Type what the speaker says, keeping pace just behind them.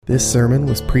This sermon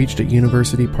was preached at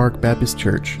University Park Baptist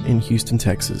Church in Houston,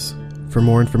 Texas. For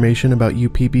more information about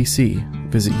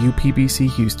UPBC, visit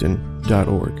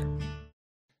upbchouston.org.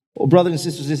 Well, brothers and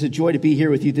sisters, it's a joy to be here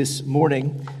with you this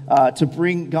morning to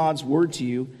bring God's word to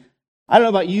you. I don't know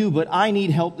about you, but I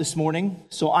need help this morning,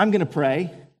 so I'm going to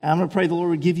pray, and I'm going to pray the Lord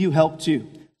would give you help too.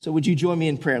 So would you join me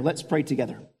in prayer? Let's pray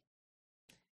together.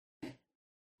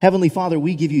 Heavenly Father,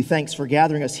 we give you thanks for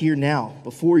gathering us here now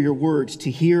before your word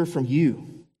to hear from you.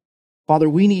 Father,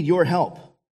 we need your help.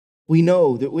 We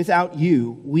know that without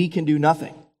you, we can do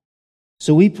nothing.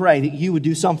 So we pray that you would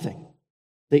do something,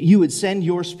 that you would send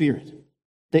your Spirit,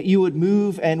 that you would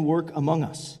move and work among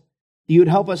us, that you would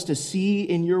help us to see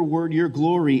in your word your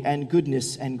glory and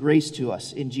goodness and grace to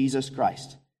us in Jesus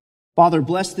Christ. Father,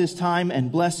 bless this time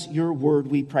and bless your word,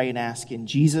 we pray and ask in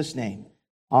Jesus' name.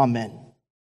 Amen.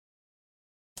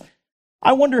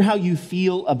 I wonder how you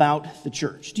feel about the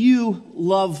church. Do you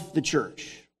love the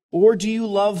church? Or do you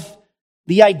love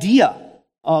the idea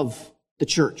of the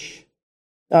church?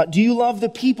 Do you love the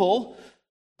people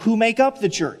who make up the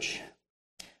church?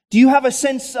 Do you have a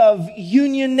sense of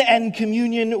union and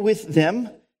communion with them?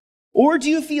 Or do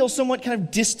you feel somewhat kind of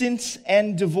distant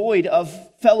and devoid of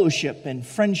fellowship and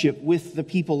friendship with the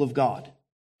people of God?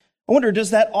 I wonder,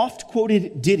 does that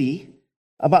oft-quoted ditty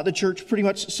about the church pretty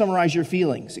much summarize your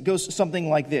feelings? It goes something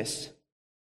like this.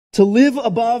 To live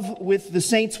above with the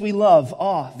saints we love,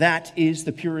 that is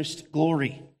the purest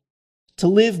glory. To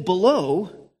live below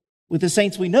with the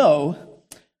saints we know,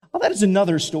 that is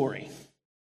another story.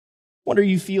 Wonder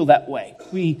you feel that way.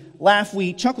 We laugh,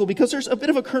 we chuckle, because there's a bit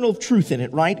of a kernel of truth in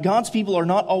it, right? God's people are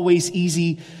not always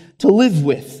easy to live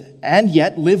with, and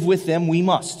yet live with them we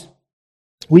must.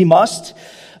 We must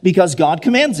because God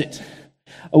commands it.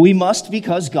 We must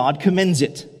because God commends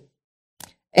it.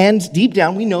 And deep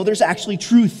down, we know there's actually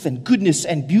truth and goodness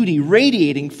and beauty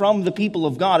radiating from the people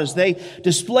of God as they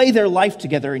display their life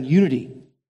together in unity.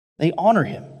 They honor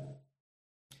Him.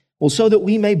 Well, so that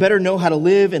we may better know how to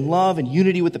live in love and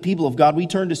unity with the people of God, we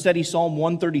turn to study Psalm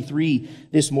 133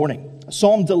 this morning, a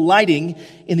psalm delighting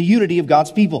in the unity of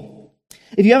God's people.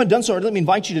 If you haven't done so, let me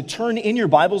invite you to turn in your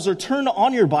Bibles or turn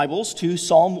on your Bibles to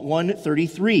Psalm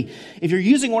 133. If you're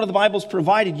using one of the Bibles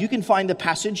provided, you can find the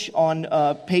passage on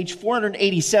page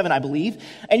 487, I believe.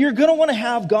 And you're going to want to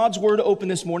have God's Word open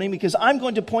this morning because I'm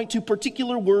going to point to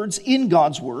particular words in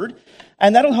God's Word,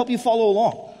 and that'll help you follow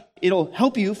along. It'll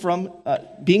help you from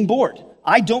being bored.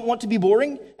 I don't want to be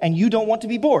boring, and you don't want to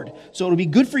be bored. So it'll be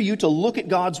good for you to look at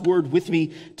God's Word with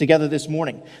me together this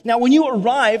morning. Now, when you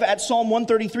arrive at Psalm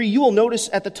 133, you will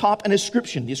notice at the top an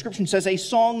inscription. The inscription says, a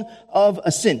song of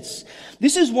ascents.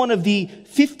 This is one of the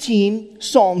 15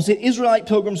 psalms that Israelite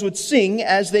pilgrims would sing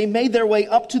as they made their way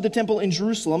up to the temple in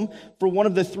Jerusalem for one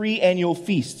of the 3 annual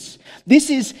feasts. This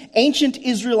is ancient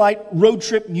Israelite road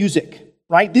trip music.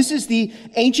 Right? This is the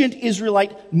ancient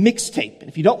Israelite mixtape. And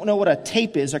if you don't know what a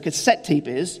tape is, or cassette tape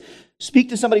is, speak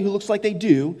to somebody who looks like they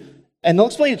do, and they'll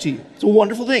explain it to you. It's a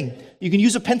wonderful thing. You can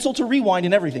use a pencil to rewind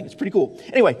and everything. It's pretty cool.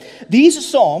 Anyway, these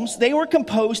psalms, they were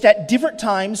composed at different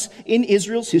times in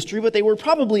Israel's history, but they were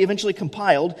probably eventually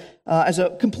compiled as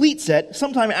a complete set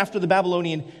sometime after the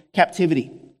Babylonian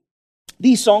captivity.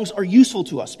 These songs are useful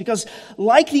to us because,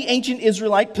 like the ancient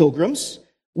Israelite pilgrims,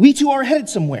 we too are headed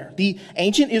somewhere. The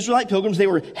ancient Israelite pilgrims, they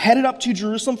were headed up to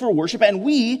Jerusalem for worship, and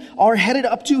we are headed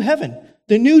up to heaven,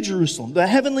 the new Jerusalem, the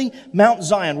heavenly Mount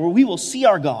Zion, where we will see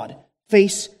our God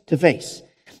face to face.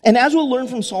 And as we'll learn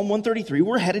from Psalm 133,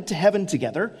 we're headed to heaven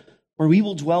together, where we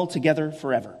will dwell together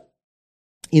forever.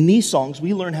 In these songs,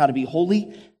 we learn how to be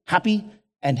holy, happy,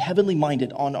 and heavenly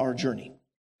minded on our journey.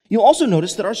 You'll also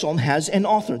notice that our psalm has an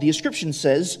author. The inscription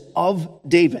says, of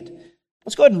David.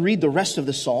 Let's go ahead and read the rest of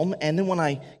the psalm, and then when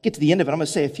I get to the end of it, I'm going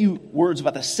to say a few words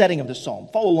about the setting of the psalm.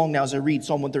 Follow along now as I read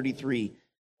Psalm 133,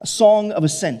 a song of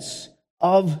ascents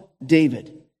of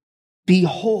David.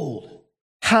 Behold,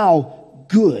 how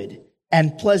good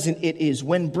and pleasant it is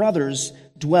when brothers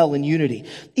dwell in unity.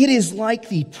 It is like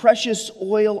the precious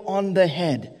oil on the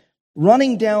head,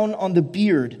 running down on the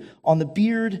beard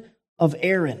of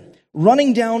Aaron,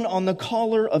 running down on the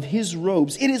collar of his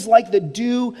robes. It is like the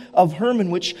dew of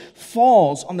Hermon, which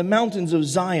falls on the mountains of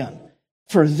Zion.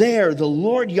 For there the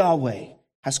Lord Yahweh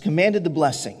has commanded the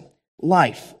blessing,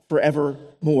 life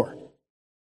forevermore.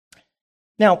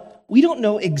 Now, we don't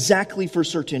know exactly for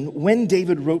certain when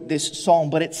David wrote this psalm,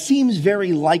 but it seems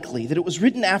very likely that it was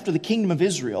written after the kingdom of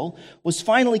Israel was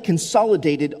finally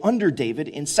consolidated under David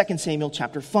in 2 Samuel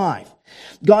chapter 5.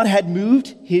 God had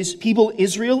moved his people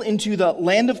Israel into the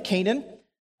land of Canaan.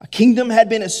 A kingdom had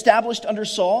been established under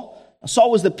Saul.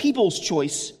 Saul was the people's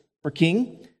choice for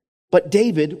king, but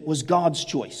David was God's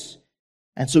choice.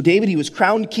 And so David, he was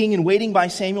crowned king in waiting by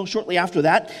Samuel. Shortly after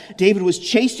that, David was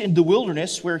chased into the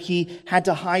wilderness where he had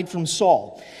to hide from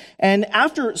Saul. And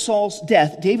after Saul's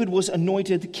death, David was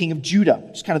anointed the king of Judah,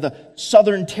 which is kind of the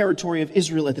southern territory of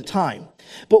Israel at the time.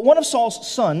 But one of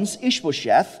Saul's sons,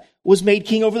 Ishbosheth, was made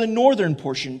king over the northern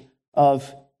portion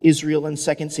of Israel in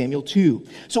 2 Samuel 2.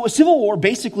 So a civil war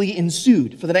basically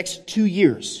ensued for the next 2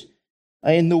 years.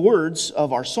 In the words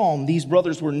of our psalm, these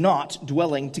brothers were not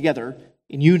dwelling together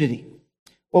in unity.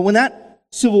 Well, when that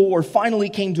civil war finally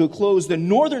came to a close, the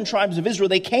northern tribes of Israel,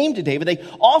 they came to David. They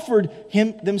offered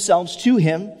themselves to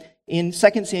him in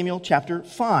 2 Samuel chapter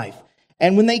 5.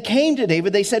 And when they came to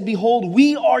David, they said, "Behold,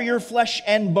 we are your flesh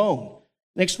and bone."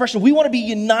 An expression, we want to be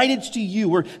united to you.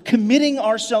 We're committing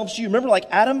ourselves to you. Remember, like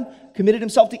Adam committed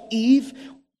himself to Eve?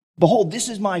 Behold, this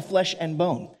is my flesh and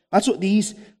bone. That's what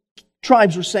these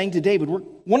tribes were saying to David. We're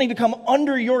wanting to come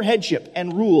under your headship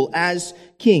and rule as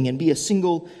king and be a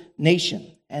single nation.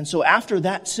 And so after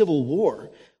that civil war,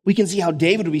 we can see how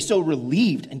David would be so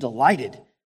relieved and delighted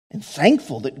and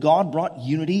thankful that God brought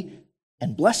unity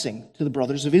and blessing to the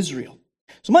brothers of Israel.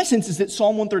 So my sense is that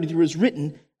Psalm 133 was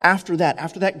written after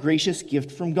that gracious gift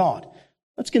from God.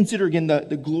 Let's consider again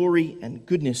the glory and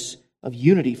goodness of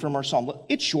unity from our psalm.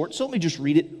 It's short, so let me just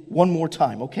read it one more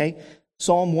time, okay?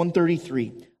 Psalm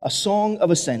 133, a song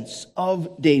of ascents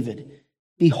of David.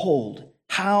 Behold,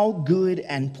 how good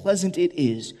and pleasant it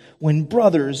is when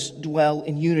brothers dwell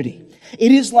in unity. It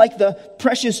is like the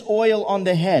precious oil on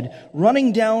the head,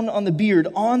 running down on the beard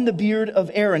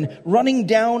of Aaron, running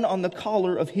down on the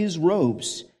collar of his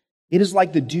robes. It is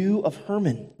like the dew of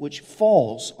Hermon, which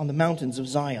falls on the mountains of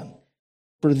Zion.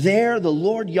 For there the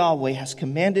Lord Yahweh has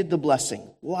commanded the blessing,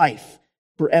 life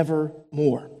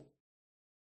forevermore.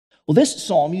 Well, this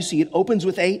psalm, you see, it opens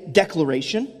with a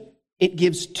declaration. It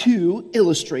gives 2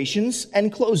 illustrations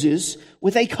and closes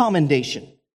with a commendation,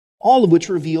 all of which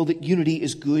reveal that unity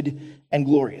is good and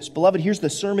glorious. Beloved, here's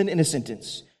the sermon in a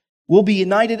sentence. We'll be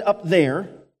united up there,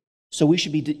 so we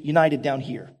should be united down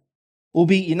here. We'll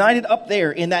be united up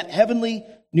there in that heavenly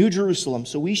New Jerusalem,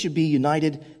 so we should be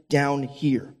united down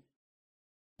here.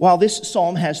 While this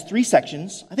psalm has 3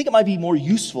 sections, I think it might be more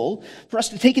useful for us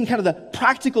to take in kind of the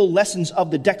practical lessons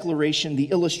of the declaration,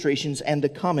 the illustrations, and the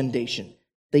commendation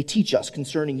they teach us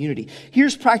concerning unity.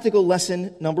 Here's practical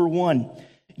lesson number 1.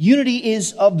 Unity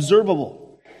is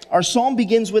observable. Our psalm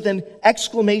begins with an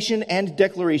exclamation and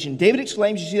declaration. David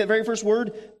exclaims, you see that very first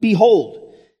word?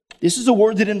 Behold. This is a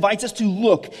word that invites us to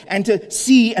look and to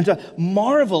see and to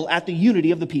marvel at the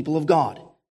unity of the people of God.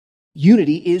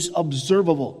 Unity is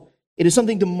observable. It is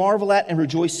something to marvel at and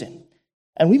rejoice in.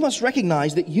 And we must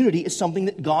recognize that unity is something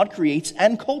that God creates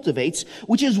and cultivates,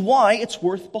 which is why it's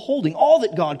worth beholding. All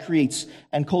that God creates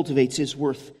and cultivates is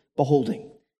worth beholding.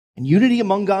 And unity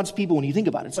among God's people, when you think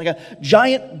about it, it's like a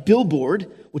giant billboard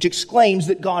which exclaims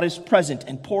that God is present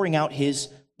and pouring out his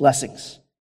blessings.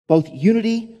 Both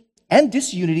unity and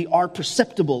disunity are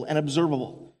perceptible and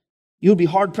observable. You would be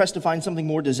hard-pressed to find something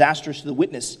more disastrous to the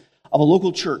witness of a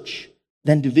local church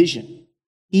than division,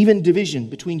 even division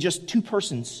between just 2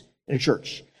 persons in a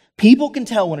church. People can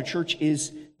tell when a church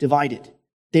is divided.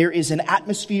 There is an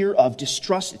atmosphere of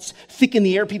distrust. It's thick in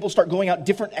the air. People start going out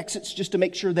different exits just to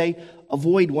make sure they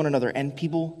avoid one another. And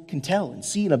people can tell and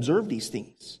see and observe these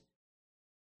things.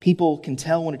 People can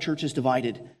tell when a church is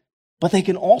divided, but they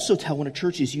can also tell when a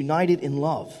church is united in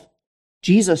love.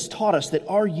 Jesus taught us that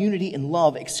our unity in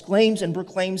love exclaims and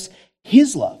proclaims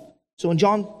his love. So in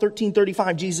John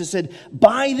 13:35, Jesus said,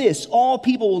 "By this all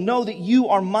people will know that you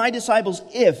are my disciples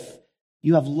if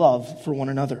you have love for one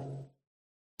another."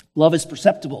 Love is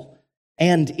perceptible,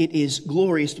 and it is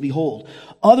glorious to behold.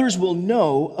 Others will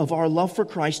know of our love for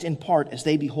Christ in part as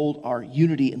they behold our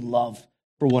unity in love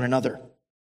for one another.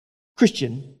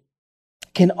 Christian,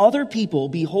 can other people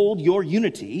behold your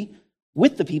unity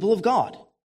with the people of God?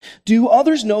 Do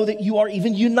others know that you are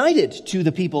even united to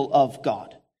the people of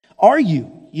God? Are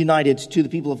you united to the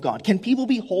people of God? Can people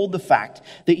behold the fact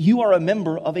that you are a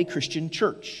member of a Christian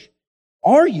church?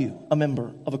 Are you a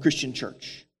member of a Christian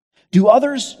church? Do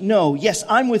others know, yes,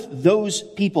 I'm with those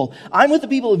people. I'm with the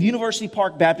people of University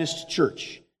Park Baptist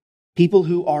Church. People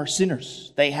who are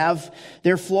sinners. They have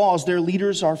their flaws. Their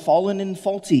leaders are fallen and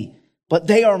faulty. But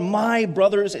they are my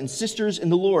brothers and sisters in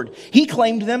the Lord. He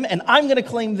claimed them, and I'm going to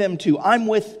claim them too. I'm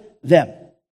with them.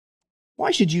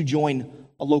 Why should you join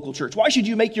a local church? Why should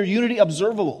you make your unity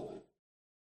observable?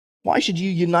 Why should you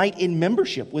unite in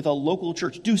membership with a local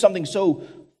church? Do something so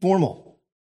formal?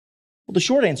 Well, the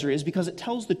short answer is because it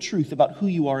tells the truth about who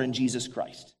you are in Jesus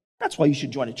Christ. That's why you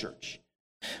should join a church.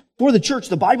 For the church,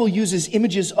 the Bible uses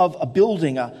images of a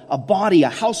building, a body, a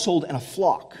household, and a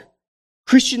flock.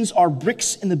 Christians are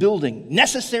bricks in the building,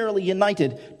 necessarily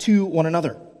united to one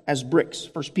another as bricks.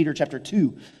 1 Peter chapter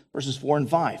 2, verses 4 and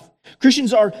 5.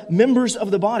 Christians are members of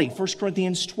the body. 1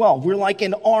 Corinthians 12. We're like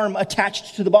an arm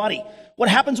attached to the body. What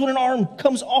happens when an arm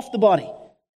comes off the body?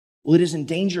 Well, it is in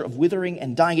danger of withering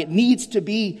and dying. It needs to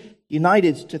be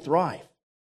united to thrive.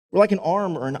 We're like an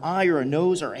arm or an eye or a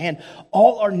nose or a hand.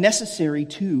 All are necessary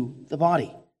to the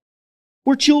body.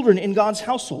 We're children in God's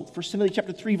household. 1 Timothy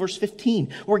chapter 3, verse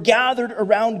 15. We're gathered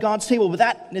around God's table, but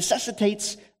that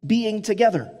necessitates being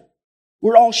together.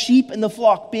 We're all sheep in the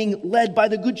flock being led by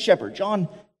the good shepherd, John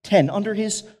 10, under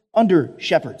his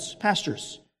under-shepherds,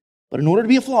 pastors. But in order to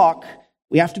be a flock,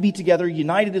 we have to be together,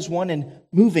 united as one and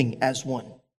moving as one.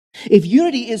 If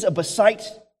unity is a sight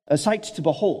to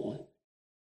behold,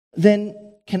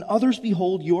 then can others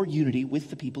behold your unity with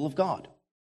the people of God?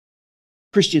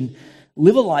 Christian,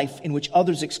 live a life in which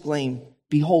others exclaim,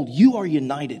 "Behold, you are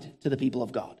united to the people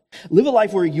of God." Live a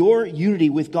life where your unity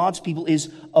with God's people is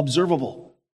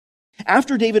observable.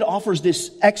 After David offers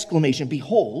this exclamation,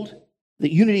 "Behold,"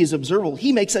 that unity is observable,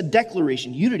 he makes a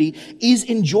declaration. Unity is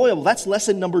enjoyable. That's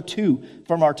lesson number 2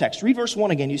 from our text. Read verse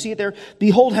 1 again. You see it there.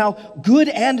 "Behold how good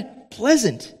and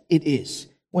pleasant it is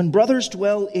when brothers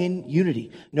dwell in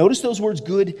unity." Notice those words,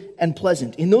 good and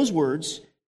pleasant. In those words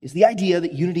is the idea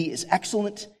that unity is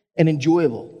excellent and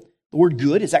enjoyable. The word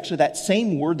good is actually that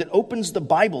same word that opens the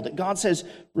Bible, that God says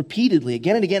repeatedly,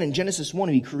 again and again in Genesis 1,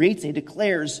 he creates and he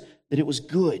declares that it was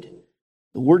good.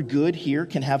 The word good here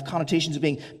can have connotations of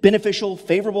being beneficial,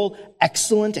 favorable,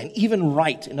 excellent, and even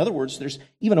right. In other words, there's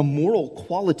even a moral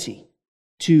quality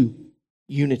to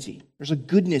unity. There's a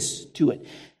goodness to it.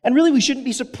 And really, we shouldn't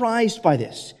be surprised by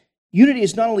this. Unity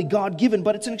is not only God-given,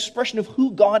 but it's an expression of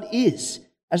who God is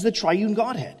as the triune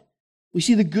Godhead. We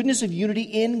see the goodness of unity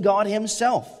in God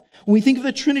himself. When we think of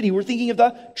the Trinity, we're thinking of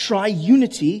the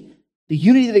triunity, the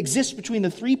unity that exists between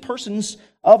the 3 persons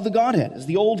of the Godhead. As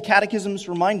the old catechisms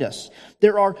remind us,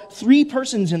 there are 3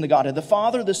 persons in the Godhead, the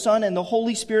Father, the Son, and the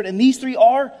Holy Spirit, and these 3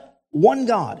 are one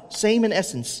God, same in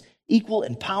essence, equal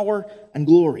in power and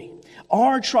glory.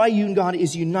 Our triune God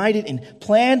is united in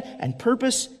plan and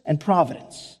purpose and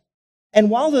providence. And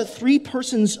while the 3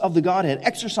 persons of the Godhead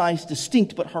exercise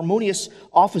distinct but harmonious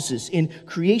offices in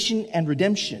creation and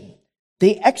redemption,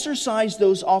 they exercise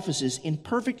those offices in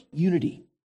perfect unity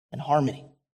and harmony.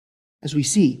 As we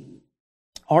see,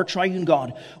 our triune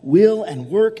God will and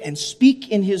work and speak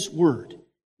in his word.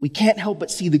 We can't help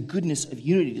but see the goodness of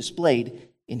unity displayed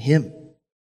in him.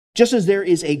 Just as there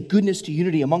is a goodness to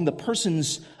unity among the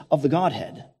persons of the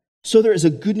Godhead, so there is a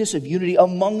goodness of unity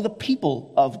among the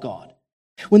people of God.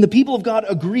 When the people of God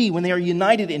agree, when they are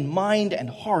united in mind and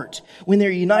heart, when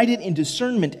they're united in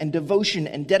discernment and devotion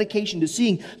and dedication to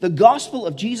seeing the gospel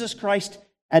of Jesus Christ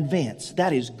advance,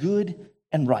 that is good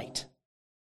and right.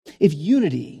 If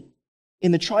unity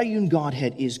in the triune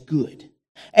Godhead is good,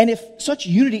 and if such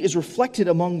unity is reflected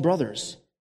among brothers,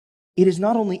 it is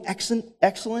not only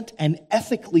excellent and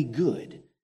ethically good,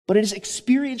 but it is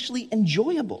experientially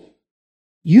enjoyable.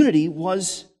 Unity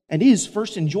was and is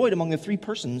first enjoyed among the 3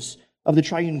 persons of the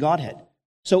triune Godhead.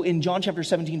 So in John chapter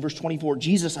 17, verse 24,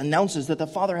 Jesus announces that the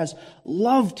Father has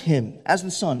loved him as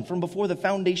the Son from before the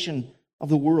foundation of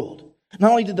the world. Not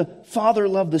only did the Father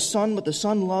love the Son, but the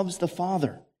Son loves the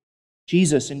Father.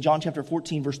 Jesus in John chapter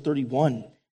 14, verse 31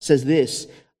 says this,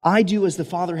 "I do as the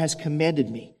Father has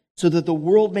commanded me, so that the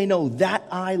world may know that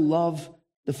I love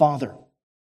the Father."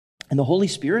 And the Holy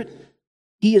Spirit,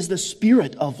 he is the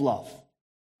Spirit of love.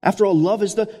 After all, love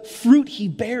is the fruit he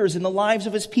bears in the lives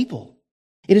of his people.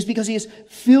 It is because he is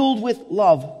filled with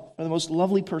love for the most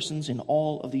lovely persons in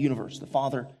all of the universe, the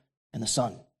Father and the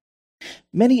Son.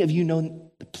 Many of you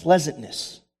know the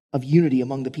pleasantness of unity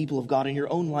among the people of God in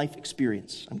your own life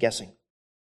experience, I'm guessing.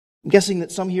 I'm guessing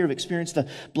that some here have experienced the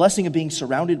blessing of being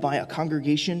surrounded by a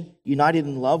congregation united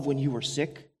in love when you were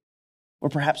sick, or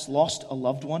perhaps lost a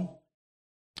loved one,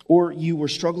 or you were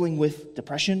struggling with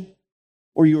depression,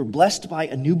 or you were blessed by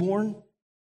a newborn,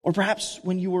 or perhaps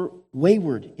when you were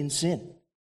wayward in sin.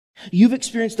 You've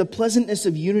experienced the pleasantness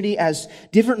of unity as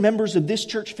different members of this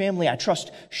church family, I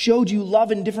trust, showed you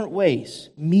love in different ways.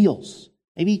 Meals,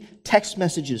 maybe text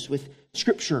messages with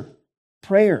scripture,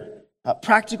 prayer,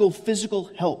 practical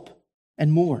physical help,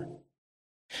 and more.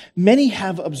 Many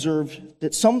have observed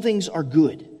that some things are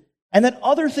good and that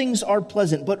other things are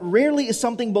pleasant, but rarely is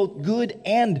something both good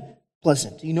and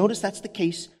pleasant. Do you notice that's the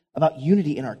case about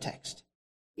unity in our text?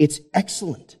 It's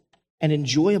excellent and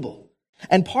enjoyable.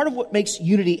 And part of what makes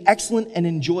unity excellent and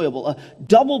enjoyable, a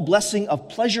double blessing of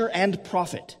pleasure and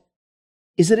profit,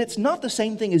 is that it's not the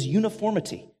same thing as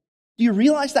uniformity. Do you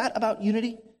realize that about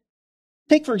unity?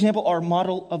 Take, for example, our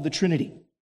model of the Trinity.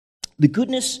 The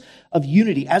goodness of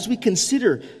unity, as we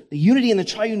consider the unity in the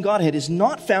triune Godhead, is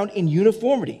not found in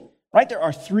uniformity, right? There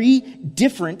are three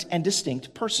different and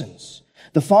distinct persons.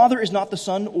 The Father is not the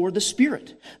Son or the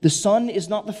Spirit. The Son is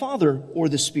not the Father or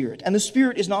the Spirit. And the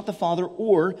Spirit is not the Father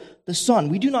or the Son.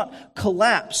 We do not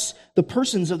collapse the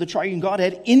persons of the triune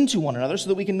Godhead into one another so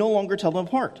that we can no longer tell them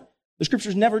apart. The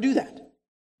Scriptures never do that.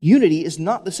 Unity is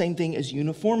not the same thing as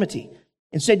uniformity.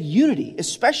 Instead, unity,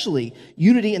 especially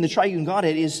unity in the triune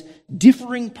Godhead, is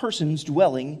differing persons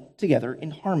dwelling together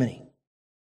in harmony.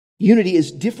 Unity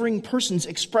is differing persons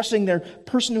expressing their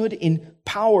personhood in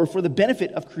power for the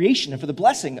benefit of creation and for the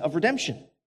blessing of redemption.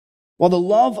 While the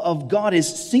love of God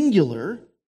is singular,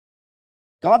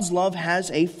 God's love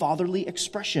has a fatherly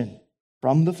expression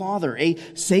from the Father, a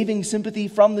saving sympathy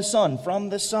from the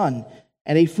Son,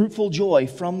 and a fruitful joy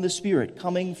from the Spirit,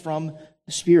 coming from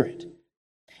the Spirit.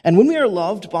 And when we are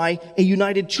loved by a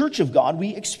united church of God,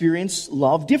 we experience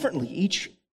love differently,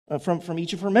 from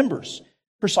each of her members,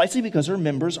 precisely because her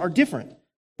members are different.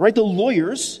 Right? The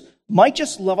lawyers might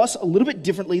just love us a little bit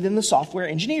differently than the software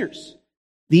engineers.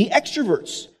 The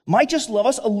extroverts might just love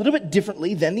us a little bit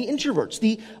differently than the introverts.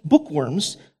 The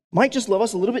bookworms might just love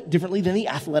us a little bit differently than the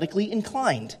athletically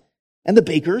inclined. And the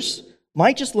bakers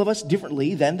might just love us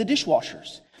differently than the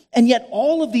dishwashers. And yet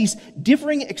all of these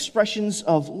differing expressions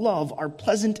of love are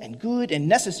pleasant and good and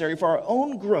necessary for our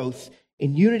own growth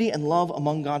in unity and love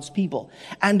among God's people.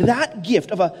 And that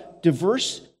gift of a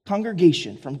diverse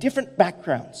congregation from different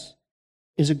backgrounds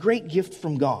is a great gift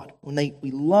from God when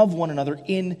we love one another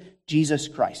in Jesus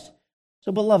Christ.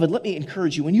 So, beloved, let me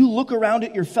encourage you. When you look around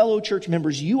at your fellow church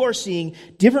members, you are seeing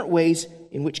different ways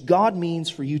in which God means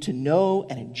for you to know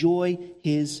and enjoy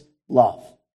His love.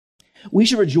 We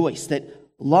should rejoice that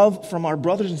love from our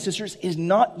brothers and sisters is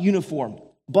not uniform,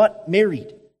 but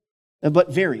varied.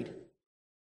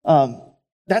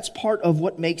 That's part of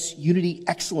what makes unity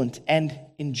excellent and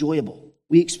enjoyable.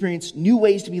 We experience new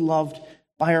ways to be loved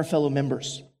by our fellow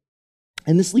members.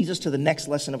 And this leads us to the next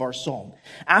lesson of our psalm.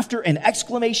 After an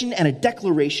exclamation and a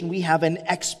declaration, we have an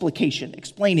explication,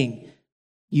 explaining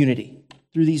unity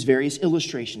through these various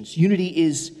illustrations. Unity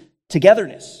is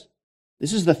togetherness.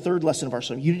 This is the third lesson of our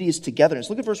psalm. Unity is togetherness.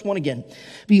 Look at verse 1 again.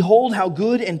 Behold how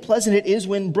good and pleasant it is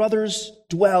when brothers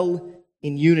dwell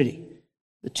in unity.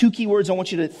 The two key words I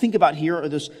want you to think about here are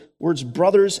those words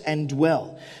brothers and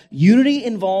dwell. Unity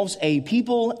involves a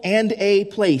people and a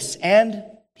place, and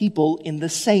people in the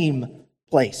same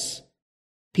place.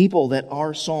 People that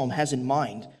our psalm has in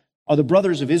mind are the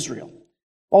brothers of Israel.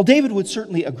 While David would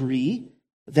certainly agree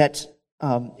that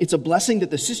it's a blessing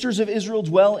that the sisters of Israel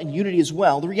dwell in unity as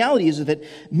well, the reality is that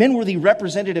men were the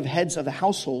representative heads of the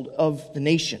household of the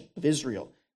nation of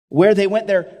Israel. Where they went,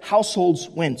 their households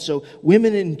went. So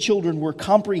women and children were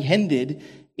comprehended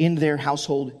in their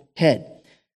household head.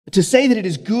 To say that it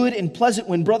is good and pleasant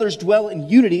when brothers dwell in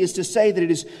unity is to say that it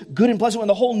is good and pleasant when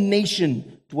the whole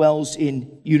nation dwells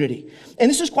in unity. And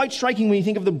this is quite striking when you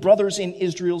think of the brothers in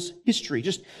Israel's history.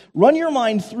 Just run your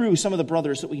mind through some of the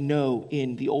brothers that we know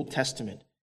in the Old Testament.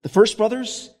 The first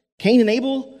brothers, Cain and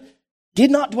Abel,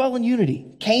 did not dwell in unity.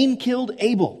 Cain killed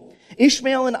Abel.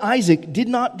 Ishmael and Isaac did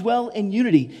not dwell in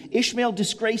unity. Ishmael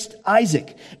disgraced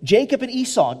Isaac. Jacob and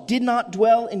Esau did not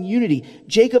dwell in unity.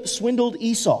 Jacob swindled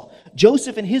Esau.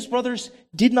 Joseph and his brothers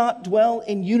did not dwell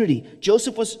in unity.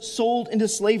 Joseph was sold into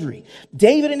slavery.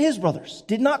 David and his brothers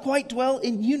did not quite dwell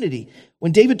in unity.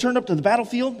 When David turned up to the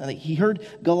battlefield and he heard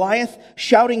Goliath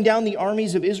shouting down the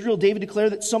armies of Israel, David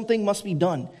declared that something must be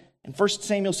done. And 1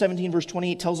 Samuel 17 verse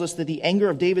 28 tells us that the anger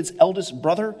of David's eldest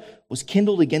brother was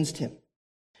kindled against him.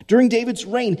 During David's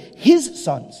reign, his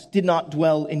sons did not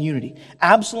dwell in unity.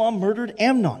 Absalom murdered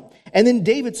Amnon. And then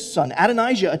David's son,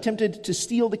 Adonijah, attempted to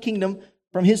steal the kingdom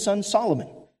from his son Solomon.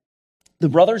 The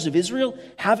brothers of Israel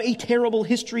have a terrible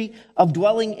history of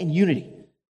dwelling in unity.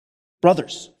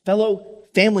 Brothers, fellow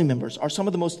family members, are some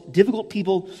of the most difficult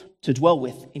people to dwell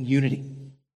with in unity.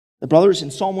 The brothers in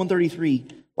Psalm 133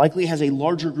 likely has a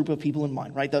larger group of people in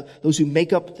mind, right? Those who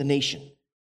make up the nation.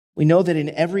 We know that in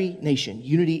every nation,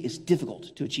 unity is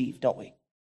difficult to achieve, don't we?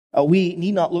 We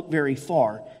need not look very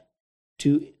far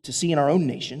to see in our own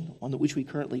nation, one that which we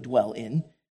currently dwell in,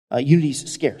 unity is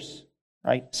scarce,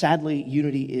 right? Sadly,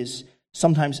 unity is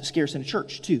sometimes scarce in a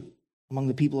church, too, among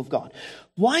the people of God.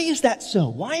 Why is that so?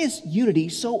 Why is unity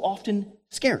so often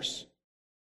scarce?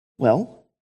 Well,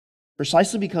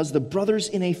 precisely because the brothers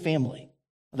in a family,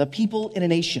 the people in a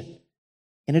nation,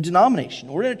 in a denomination,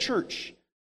 or in a church,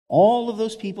 all of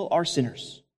those people are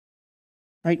sinners,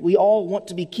 right? We all want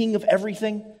to be king of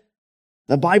everything.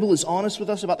 The Bible is honest with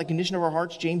us about the condition of our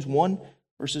hearts. James 1,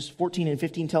 verses 14 and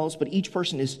 15 tell us, but each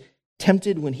person is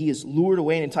tempted when he is lured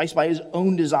away and enticed by his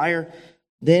own desire.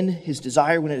 Then his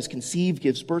desire, when it is conceived,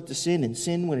 gives birth to sin, and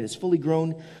sin, when it is fully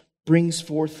grown, brings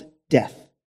forth death.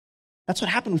 That's what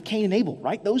happened with Cain and Abel,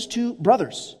 right? Those two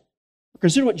brothers.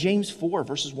 Consider what James 4,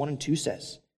 verses 1 and 2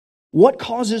 says. What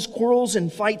causes quarrels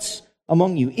and fights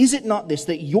among you? Is it not this,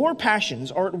 that your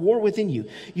passions are at war within you?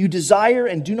 You desire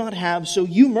and do not have, so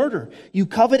you murder. You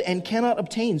covet and cannot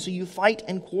obtain, so you fight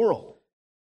and quarrel.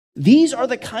 These are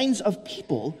the kinds of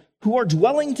people who are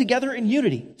dwelling together in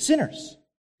unity, sinners.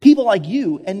 People like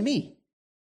you and me.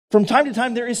 From time to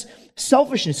time, there is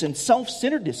selfishness and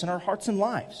self-centeredness in our hearts and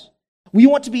lives. We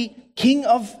want to be king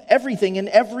of everything and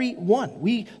everyone.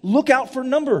 We look out for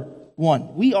number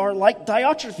one. We are like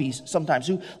Diotrephes sometimes,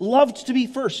 who loved to be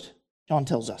first, John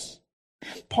tells us.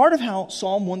 Part of how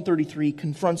Psalm 133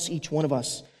 confronts each one of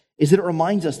us is that it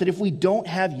reminds us that if we don't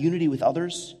have unity with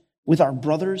others, with our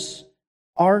brothers,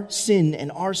 our sin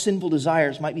and our sinful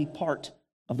desires might be part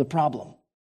of the problem.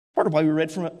 Part of why we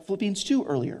read from Philippians 2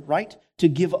 earlier, right? To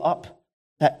give up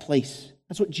that place.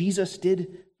 That's what Jesus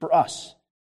did for us.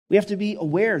 We have to be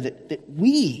aware that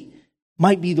we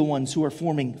might be the ones who are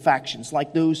forming factions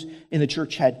like those in the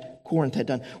church Corinth had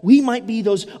done. We might be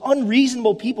those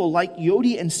unreasonable people like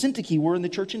Yodi and Syntyche were in the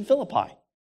church in Philippi.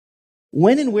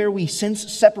 When and where we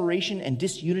sense separation and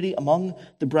disunity among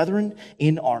the brethren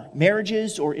in our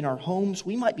marriages or in our homes,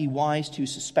 we might be wise to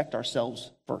suspect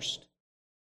ourselves first.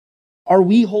 Are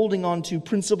we holding on to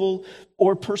principle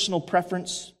or personal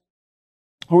preference?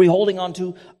 Are we holding on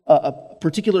to a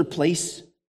particular place,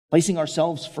 placing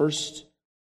ourselves first?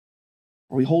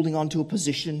 Are we holding on to a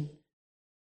position?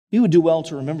 We would do well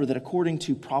to remember that according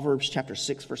to Proverbs chapter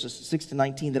 6, verses 6 to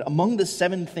 19, that among the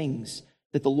 7 things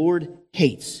that the Lord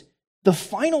hates, the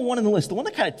final one in the list, the one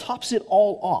that kind of tops it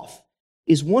all off,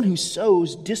 is one who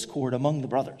sows discord among the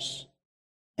brothers.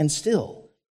 And still,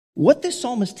 what this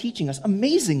psalm is teaching us,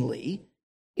 amazingly,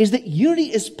 is that unity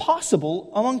is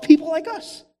possible among people like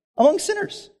us, among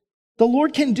sinners. The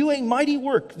Lord can do a mighty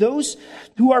work. Those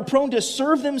who are prone to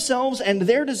serve themselves and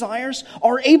their desires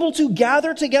are able to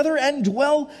gather together and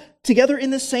dwell together in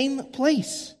the same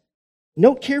place.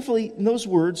 Note carefully in those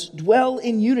words, dwell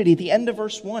in unity, at the end of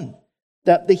verse 1.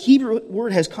 That the Hebrew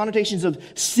word has connotations of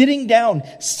sitting down,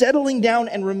 settling down,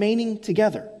 and remaining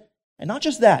together. And not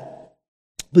just that,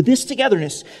 but this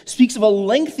togetherness speaks of a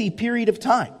lengthy period of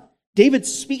time.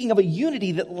 David's speaking of a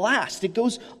unity that lasts. It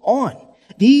goes on.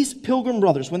 These pilgrim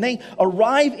brothers, when they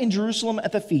arrive in Jerusalem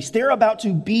at the feast, they're about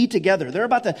to be together. They're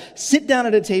about to sit down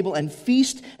at a table and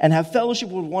feast and have fellowship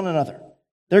with one another.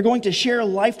 They're going to share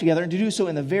life together and to do so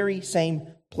in the very same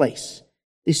place.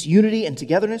 This unity and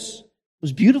togetherness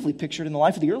was beautifully pictured in the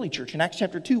life of the early church in Acts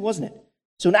chapter 2, wasn't it?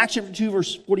 So in Acts chapter 2,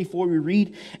 verse 44, we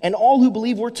read, "And all who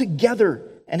believed were together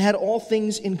and had all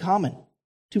things in common."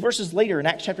 2 verses later in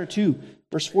Acts chapter 2,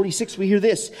 verse 46, we hear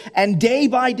this, "And day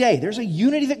by day," there's a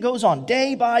unity that goes on,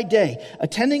 day by day,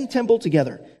 "attending temple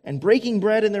together and breaking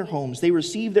bread in their homes, they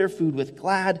received their food with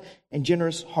glad and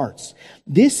generous hearts."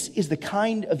 This is the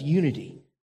kind of unity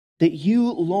that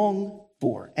you long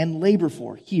for and labor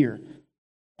for here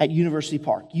at University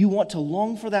Park. You want to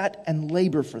long for that and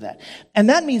labor for that. And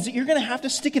that means that you're going to have to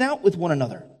stick it out with one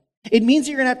another. It means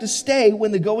that you're going to have to stay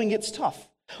when the going gets tough,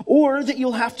 or that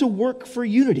you'll have to work for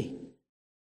unity.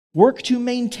 Work to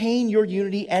maintain your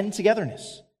unity and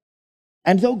togetherness.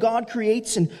 And though God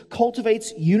creates and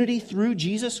cultivates unity through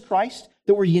Jesus Christ,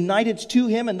 that we're united to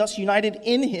Him and thus united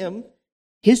in Him,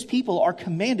 His people are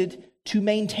commanded to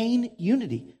maintain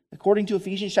unity, according to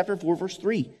Ephesians chapter 4, verse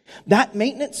 3. That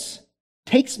maintenance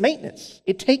takes maintenance.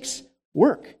 It takes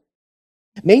work.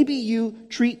 Maybe you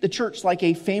treat the church like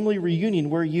a family reunion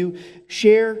where you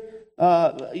share,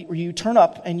 where you turn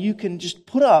up and you can just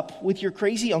put up with your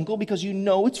crazy uncle because you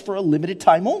know it's for a limited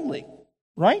time only,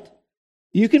 right?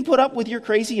 You can put up with your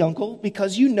crazy uncle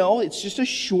because you know it's just a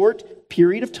short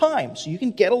period of time, so you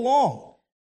can get along.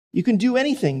 You can do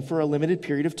anything for a limited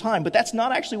period of time, but that's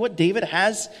not actually what David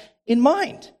has in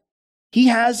mind. He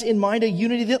has in mind a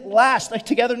unity that lasts, a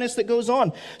togetherness that goes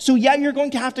on. So yeah, you're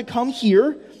going to have to come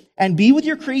here and be with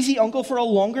your crazy uncle for a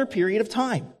longer period of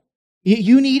time.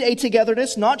 You need a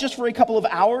togetherness, not just for a couple of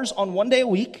hours on one day a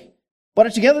week, but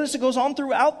a togetherness that goes on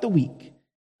throughout the week.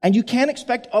 And you can't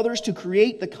expect others to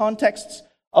create the contexts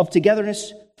of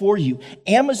togetherness for you.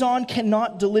 Amazon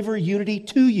cannot deliver unity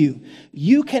to you.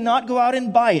 You cannot go out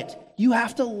and buy it. You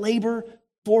have to labor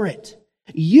for it.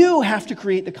 You have to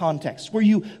create the context where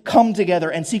you come together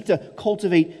and seek to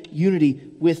cultivate unity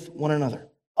with one another.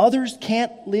 Others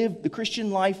can't live the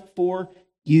Christian life for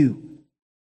you.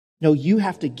 No, you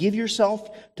have to give yourself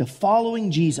to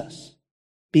following Jesus,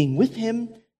 being with Him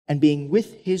and being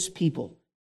with His people,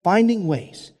 finding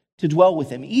ways to dwell with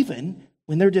them, even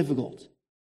when they're difficult.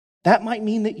 That might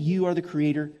mean that you are the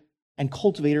creator and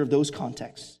cultivator of those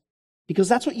contexts, because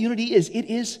that's what unity is. It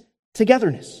is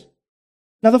togetherness.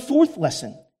 Now, the fourth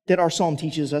lesson that our psalm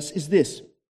teaches us is this: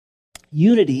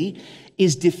 unity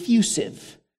is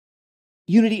diffusive.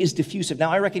 Unity is diffusive.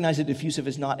 Now, I recognize that diffusive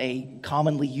is not a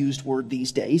commonly used word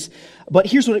these days, but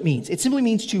here's what it means. It simply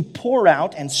means to pour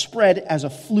out and spread as a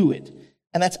fluid.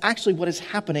 And that's actually what is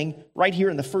happening right here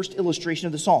in the first illustration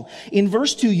of the psalm. In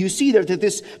verse 2, you see there that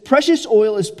this precious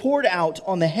oil is poured out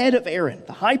on the head of Aaron,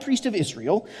 the high priest of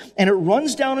Israel, and it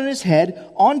runs down on his head,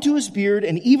 onto his beard,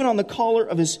 and even on the collar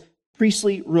of his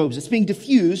priestly robes. It's being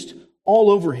diffused all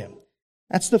over him.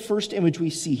 That's the first image we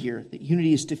see here, that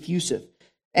unity is diffusive.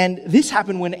 And this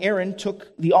happened when Aaron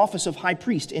took the office of high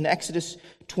priest in Exodus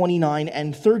 29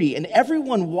 and 30. And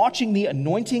everyone watching the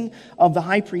anointing of the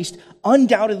high priest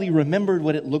undoubtedly remembered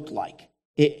what it looked like.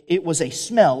 It was a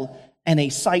smell and a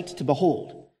sight to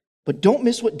behold. But don't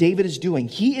miss what David is doing.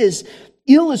 He is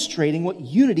illustrating what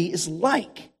unity is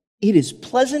like. It is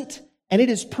pleasant and it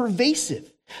is pervasive.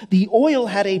 The oil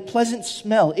had a pleasant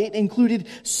smell. It included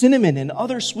cinnamon and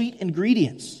other sweet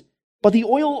ingredients. But the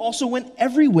oil also went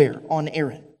everywhere on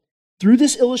Aaron. Through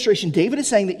this illustration, David is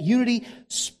saying that unity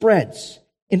spreads.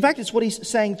 In fact, it's what he's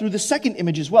saying through the second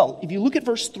image as well. If you look at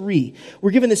verse 3,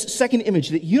 we're given this second image,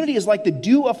 that unity is like the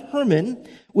dew of Hermon,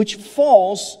 which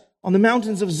falls on the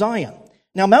mountains of Zion.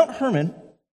 Now, Mount Hermon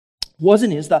was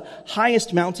and is the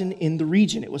highest mountain in the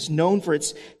region. It was known for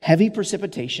its heavy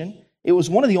precipitation. It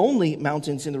was one of the only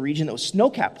mountains in the region that was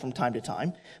snow-capped from time to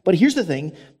time. But here's the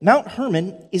thing: Mount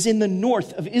Hermon is in the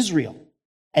north of Israel,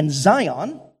 and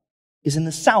Zion is in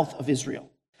the south of Israel.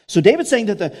 So David's saying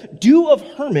that the dew of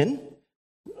Hermon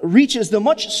reaches the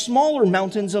much smaller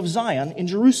mountains of Zion in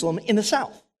Jerusalem in the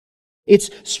south.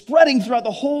 It's spreading throughout the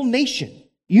whole nation.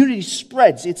 Unity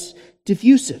spreads. It's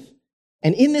diffusive.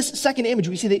 And in this second image,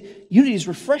 we see that unity is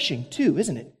refreshing too,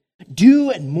 isn't it? Dew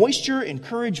and moisture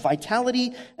encourage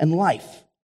vitality and life.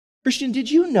 Christian, did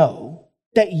you know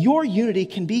that your unity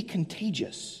can be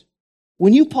contagious?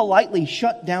 When you politely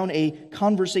shut down a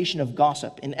conversation of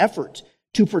gossip in effort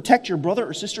to protect your brother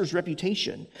or sister's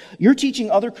reputation, you're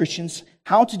teaching other Christians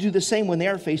how to do the same when they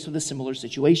are faced with a similar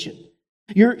situation.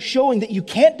 You're showing that you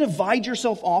can't divide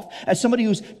yourself off as somebody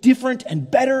who's different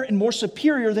and better and more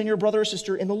superior than your brother or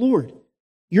sister in the Lord.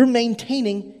 You're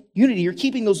maintaining unity. You're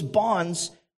keeping those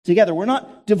bonds together. We're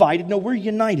not divided. No, we're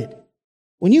united.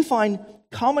 When you find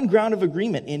common ground of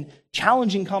agreement in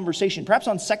challenging conversation, perhaps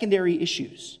on secondary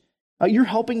issues, you're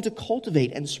helping to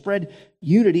cultivate and spread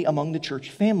unity among the church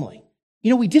family.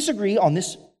 You know, we disagree on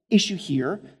this issue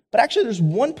here, but actually there's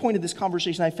one point of this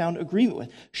conversation I found agreement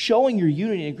with. Showing your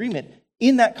unity and agreement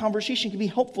in that conversation can be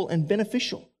helpful and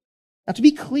beneficial. Now, to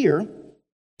be clear,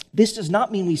 this does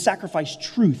not mean we sacrifice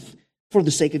truth for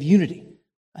the sake of unity.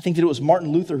 I think that it was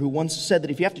Martin Luther who once said that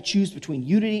if you have to choose between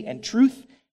unity and truth,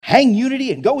 hang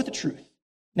unity and go with the truth.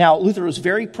 Now, Luther was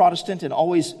very Protestant and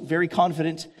always very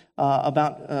confident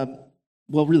about,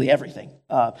 really everything.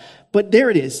 But there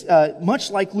it is. Much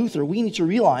like Luther, we need to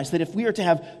realize that if we are to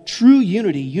have true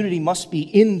unity, unity must be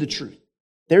in the truth.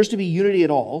 There's to be unity at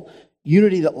all,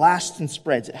 unity that lasts and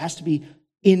spreads. It has to be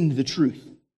in the truth.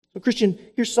 So, Christian,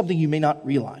 here's something you may not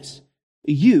realize.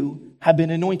 You have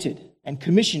been anointed and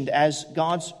commissioned as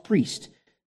God's priest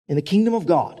in the kingdom of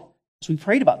God. As we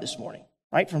prayed about this morning,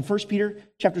 right? From 1 Peter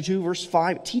chapter 2, verse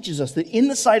 5, it teaches us that in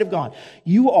the sight of God,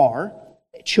 you are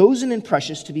chosen and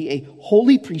precious to be a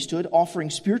holy priesthood, offering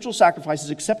spiritual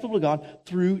sacrifices acceptable to God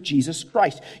through Jesus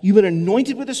Christ. You've been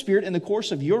anointed with the Spirit in the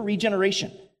course of your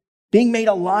regeneration, being made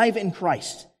alive in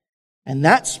Christ. And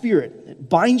that Spirit that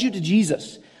binds you to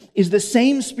Jesus is the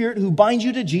same Spirit who binds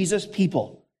you to Jesus'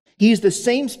 people. He is the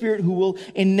same Spirit who will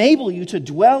enable you to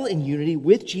dwell in unity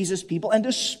with Jesus' people and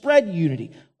to spread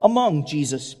unity among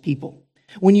Jesus' people.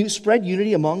 When you spread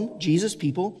unity among Jesus'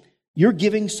 people, you're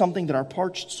giving something that our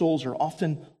parched souls are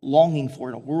often longing for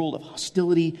in a world of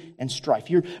hostility and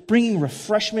strife. You're bringing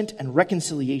refreshment and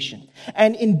reconciliation.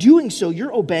 And in doing so,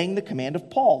 you're obeying the command of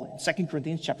Paul in 2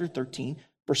 Corinthians chapter 13,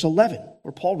 verse 11,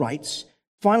 where Paul writes,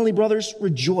 "Finally, brothers,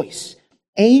 rejoice.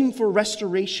 Aim for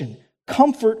restoration.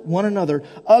 Comfort one another,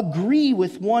 agree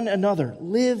with one another,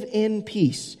 live in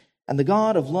peace, and the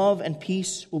God of love and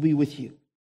peace will be with you."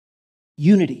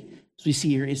 Unity, as we see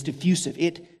here, is diffusive.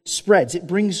 It spreads. It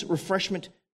brings refreshment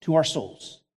to our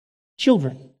souls.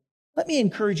 Children, let me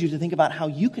encourage you to think about how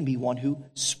you can be one who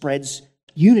spreads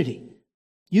unity.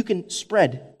 You can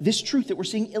spread this truth that we're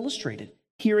seeing illustrated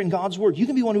here in God's word. You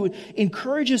can be one who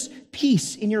encourages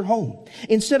peace in your home.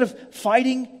 Instead of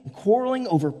fighting and quarreling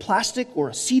over plastic or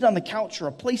a seat on the couch or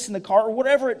a place in the car or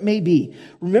whatever it may be,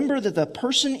 remember that the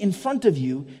person in front of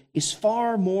you is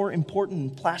far more important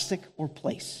than plastic or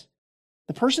place.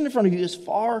 The person in front of you is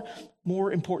far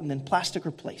more important than plastic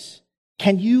or place.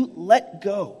 Can you let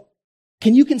go?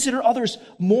 Can you consider others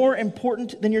more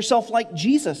important than yourself like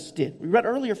Jesus did? We read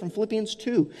earlier from Philippians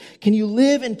 2. Can you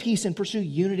live in peace and pursue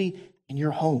unity in your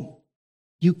home?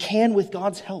 You can with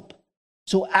God's help.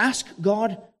 So ask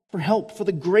God for help, for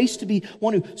the grace to be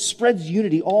one who spreads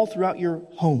unity all throughout your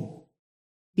home.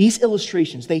 These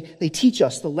illustrations, they teach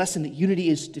us the lesson that unity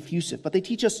is diffusive, but they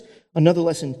teach us another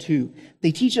lesson too.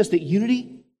 They teach us that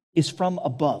unity is from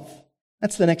above.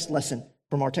 That's the next lesson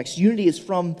from our text. Unity is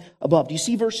from above. Do you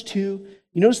see verse 2?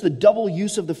 You notice the double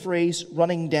use of the phrase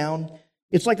running down.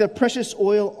 It's like the precious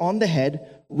oil on the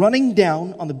head, running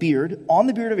down on the beard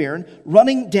of Aaron,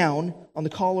 running down on the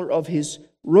collar of his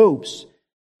robes.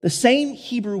 The same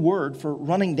Hebrew word for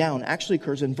running down actually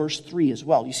occurs in verse 3 as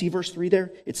well. You see verse 3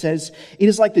 there? It says, it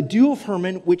is like the dew of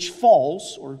Hermon which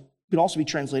falls, or could also be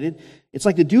translated, it's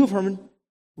like the dew of Hermon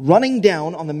running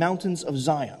down on the mountains of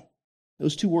Zion.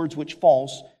 Those two words, which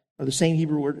falls, are the same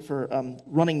Hebrew word for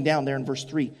running down there in verse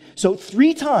 3. So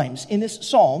 3 times in this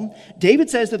psalm,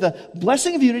 David says that the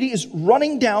blessing of unity is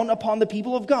running down upon the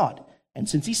people of God. And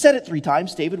since he said it 3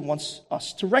 times, David wants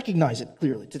us to recognize it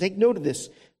clearly, to take note of this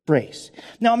phrase.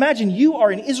 Now imagine you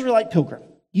are an Israelite pilgrim.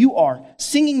 You are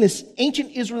singing this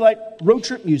ancient Israelite road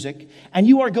trip music, and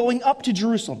you are going up to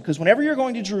Jerusalem. Because whenever you're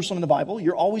going to Jerusalem in the Bible,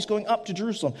 you're always going up to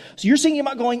Jerusalem. So you're singing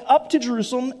about going up to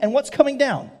Jerusalem, and what's coming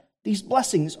down? These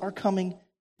blessings are coming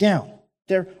down.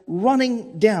 They're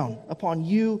running down upon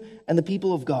you and the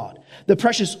people of God. The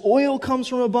precious oil comes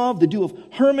from above. The dew of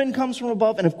Hermon comes from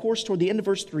above. And of course, toward the end of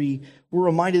verse 3, we're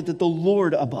reminded that the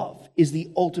Lord above is the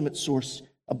ultimate source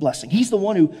of blessing. He's the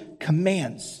one who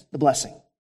commands the blessing.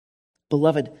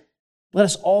 Beloved, let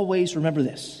us always remember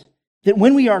this, that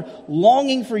when we are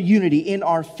longing for unity in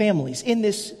our families, in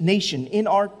this nation, in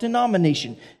our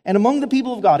denomination, and among the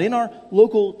people of God, in our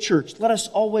local church, let us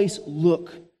always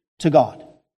look to God.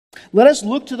 Let us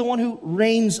look to the one who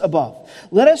reigns above.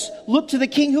 Let us look to the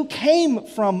King who came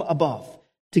from above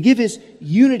to give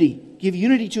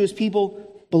unity to his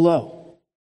people below.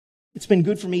 It's been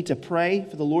good for me to pray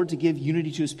for the Lord to give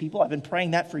unity to his people. I've been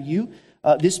praying that for you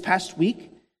this past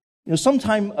week. Some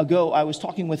time ago, I was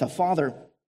talking with a father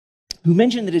who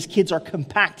mentioned that his kids are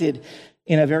compacted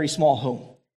in a very small home.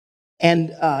 And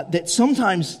that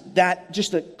sometimes that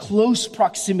just a close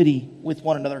proximity with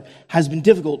one another has been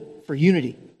difficult for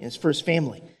unity for his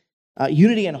family.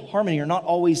 Unity and harmony are not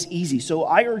always easy. So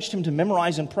I urged him to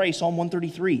memorize and pray Psalm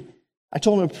 133. I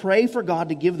told him to pray for God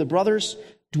to give the brothers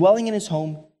dwelling in his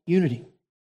home unity.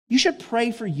 You should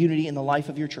pray for unity in the life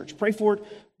of your church. Pray for it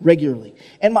regularly.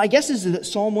 And my guess is that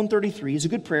Psalm 133 is a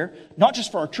good prayer, not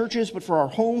just for our churches, but for our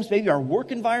homes, maybe our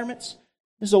work environments.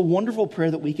 This is a wonderful prayer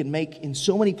that we can make in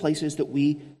so many places that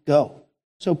we go.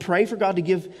 So pray for God to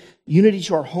give unity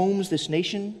to our homes, this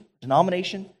nation,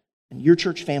 denomination, and your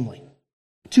church family.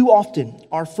 Too often,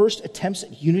 our first attempts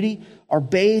at unity are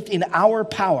bathed in our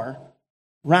power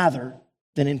rather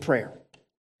than in prayer.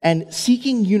 And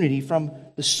seeking unity from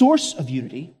the source of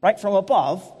unity, right from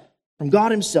above, from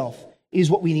God himself, is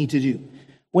what we need to do.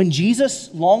 When Jesus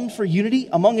longed for unity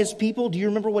among his people, do you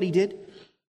remember what he did?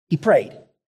 He prayed.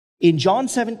 In John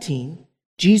 17,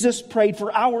 Jesus prayed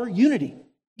for our unity.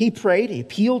 He prayed, he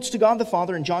appealed to God the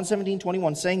Father in John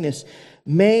 17:21, saying this,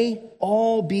 "May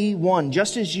all be one,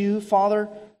 just as you, Father,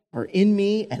 are in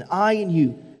me and I in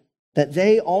you, that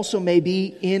they also may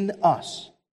be in us,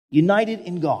 united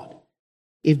in God."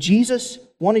 If Jesus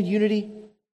wanted unity,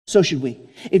 so should we.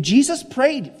 If Jesus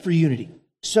prayed for unity,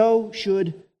 so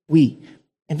should we.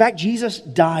 In fact, Jesus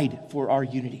died for our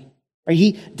unity. Right?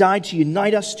 He died to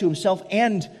unite us to himself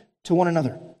and to one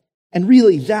another. And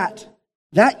really, that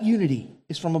unity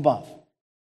is from above.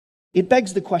 It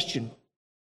begs the question,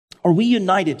 are we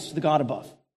united to the God above?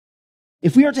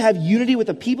 If we are to have unity with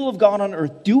the people of God on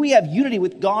earth, do we have unity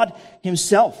with God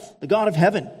himself, the God of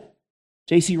heaven?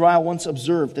 J.C. Ryle once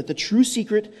observed that the true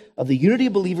secret of the unity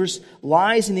of believers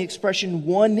lies in the expression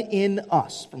 "one in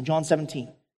us" from John 17.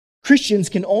 Christians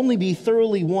can only be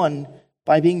thoroughly one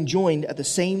by being joined at the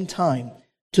same time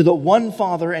to the one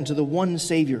Father and to the one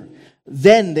Savior.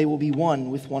 Then they will be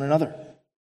one with one another.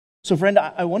 So friend,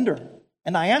 I wonder,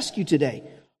 and I ask you today,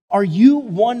 are you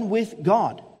one with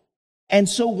God and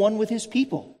so one with his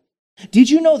people?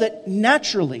 Did you know that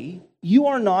naturally you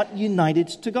are not united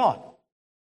to God?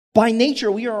 By nature,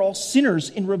 we are all sinners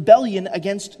in rebellion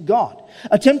against God,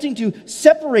 attempting to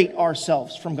separate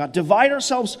ourselves from God, divide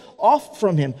ourselves off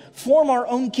from Him, form our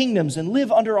own kingdoms, and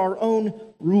live under our own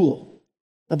rule.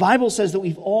 The Bible says that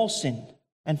we've all sinned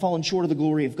and fallen short of the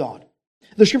glory of God.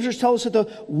 The Scriptures tell us that the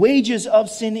wages of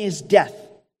sin is death.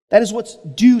 That is what's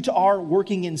due to our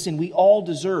working in sin. We all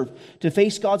deserve to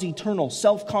face God's eternal,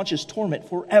 self-conscious torment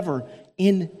forever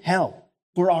in hell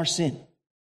for our sin.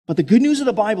 But the good news of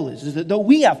the Bible is that though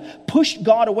we have pushed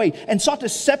God away and sought to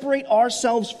separate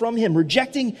ourselves from Him,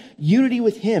 rejecting unity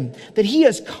with Him, that He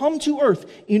has come to earth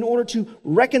in order to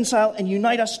reconcile and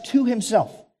unite us to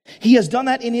Himself. He has done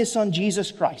that in His Son,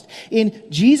 Jesus Christ. In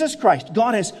Jesus Christ,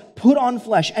 God has put on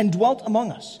flesh and dwelt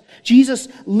among us. Jesus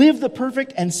lived the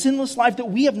perfect and sinless life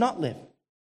that we have not lived.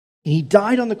 And He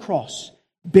died on the cross,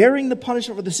 bearing the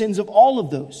punishment for the sins of all of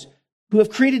those who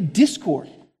have created discord,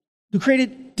 who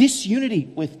created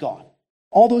disunity with God,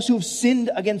 all those who have sinned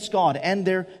against God and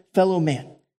their fellow man.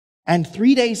 And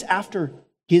 3 days after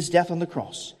His death on the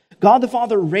cross, God the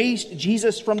Father raised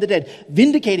Jesus from the dead,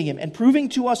 vindicating Him and proving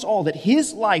to us all that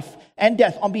His life and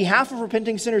death on behalf of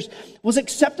repenting sinners was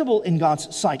acceptable in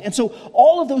God's sight. And so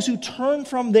all of those who turn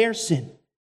from their sin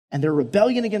and their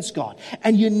rebellion against God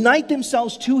and unite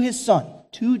themselves to His Son,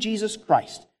 to Jesus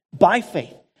Christ, by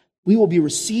faith, we will be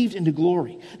received into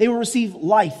glory. They will receive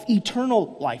life,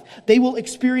 eternal life. They will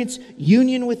experience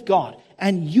union with God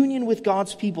and union with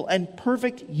God's people and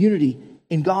perfect unity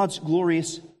in God's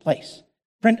glorious place.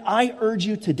 Friend, I urge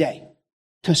you today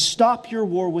to stop your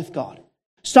war with God.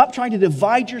 Stop trying to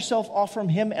divide yourself off from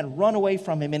Him and run away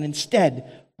from Him, and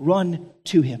instead run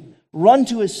to Him. Run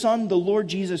to His Son, the Lord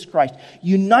Jesus Christ.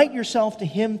 Unite yourself to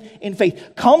Him in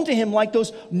faith. Come to Him like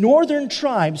those northern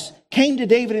tribes came to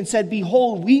David and said,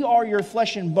 "Behold, we are your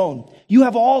flesh and bone. You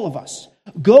have all of us."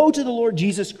 Go to the Lord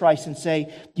Jesus Christ and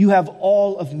say, "You have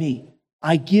all of me.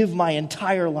 I give my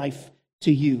entire life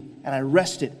to you, and I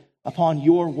rest it upon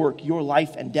your work, your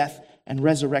life and death and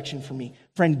resurrection for me."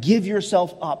 Friend, give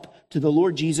yourself up to the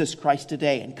Lord Jesus Christ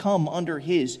today and come under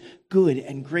His good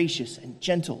and gracious and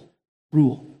gentle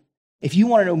rule. If you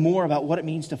want to know more about what it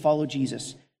means to follow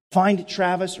Jesus, find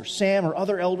Travis or Sam or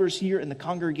other elders here in the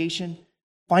congregation.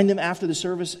 Find them after the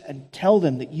service and tell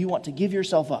them that you want to give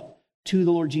yourself up to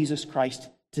the Lord Jesus Christ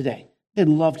today. They'd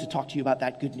love to talk to you about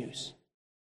that good news.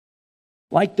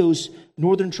 Like those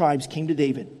northern tribes came to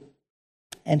David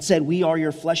and said, "We are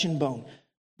your flesh and bone,"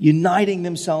 uniting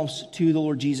themselves to the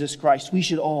Lord Jesus Christ, we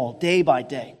should all, day by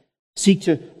day, seek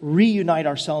to reunite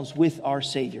ourselves with our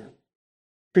Savior.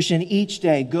 Christian, each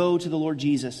day go to the Lord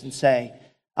Jesus and say,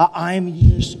 "I am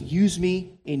yours. Use me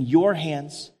in your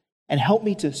hands and help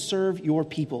me to serve your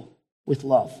people with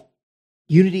love."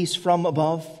 Unity is from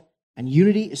above, and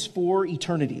unity is for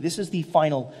eternity. This is the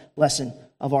final lesson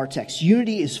of our text.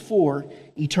 Unity is for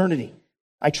eternity.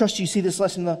 I trust you see this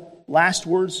lesson in the last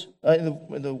words,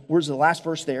 in the words of the last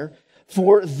verse there.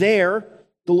 "For there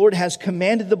the Lord has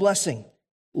commanded the blessing,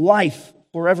 life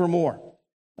forevermore."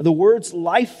 The words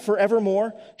 "life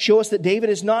forevermore" show us that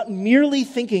David is not merely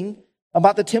thinking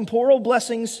about the temporal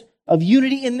blessings of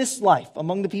unity in this life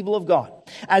among the people of God.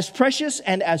 As precious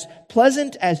and as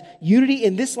pleasant as unity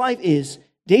in this life is,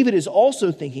 David is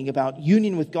also thinking about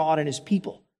union with God and His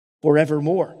people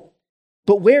forevermore.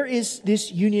 But where is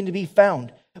this union to be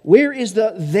found? Where is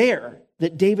the there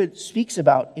that David speaks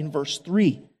about in verse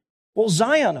 3? Well,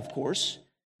 Zion, of course,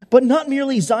 but not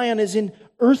merely Zion as in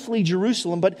earthly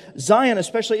Jerusalem, but Zion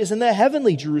especially is in the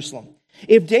heavenly Jerusalem.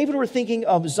 If David were thinking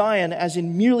of Zion as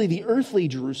in merely the earthly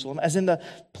Jerusalem, as in the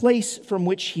place from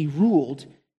which he ruled,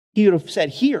 he would have said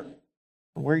here,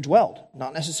 where he dwelled,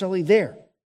 not necessarily there.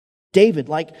 David,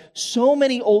 like so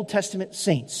many Old Testament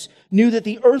saints, knew that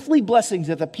the earthly blessings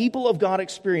that the people of God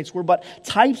experienced were but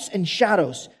types and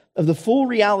shadows of the full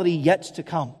reality yet to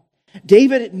come.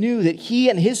 David knew that he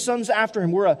and his sons after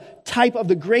him were a type of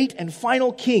the great and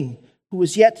final king who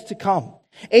was yet to come.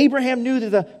 Abraham knew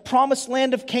that the promised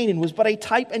land of Canaan was but a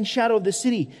type and shadow of the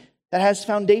city that has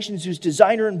foundations, whose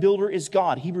designer and builder is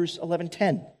God, Hebrews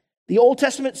 11:10. The Old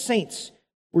Testament saints,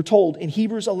 we're told in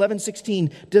Hebrews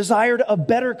 11:16, desired a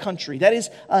better country, that is,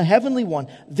 a heavenly one.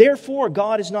 Therefore,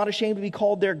 God is not ashamed to be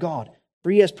called their God,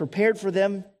 for He has prepared for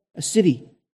them a city.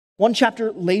 One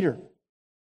chapter later,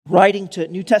 writing to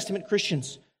New Testament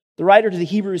Christians, the writer to the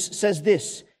Hebrews says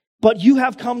this: "But you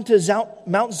have come to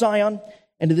Mount Zion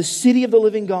and to the city of the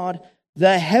living God,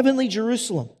 the heavenly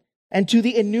Jerusalem, and to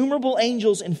the innumerable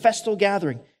angels in festal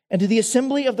gathering, and to the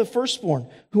assembly of the firstborn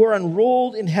who are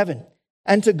enrolled in heaven,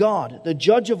 and to God, the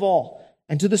judge of all,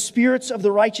 and to the spirits of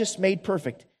the righteous made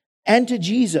perfect, and to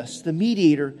Jesus, the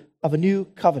mediator of a new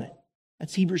covenant."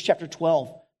 That's Hebrews chapter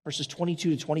 12, verses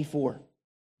 22 to 24.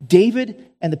 David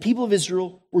and the people of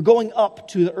Israel were going up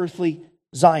to the earthly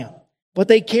Zion, but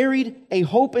they carried a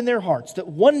hope in their hearts that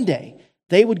one day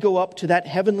they would go up to that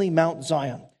heavenly Mount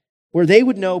Zion, where they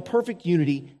would know perfect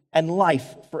unity and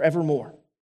life forevermore.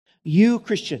 You,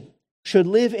 Christian, should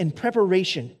live in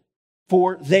preparation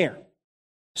for there.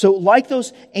 So like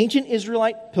those ancient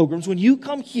Israelite pilgrims, when you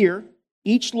come here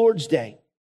each Lord's Day,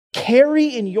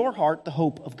 carry in your heart the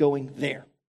hope of going there,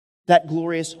 that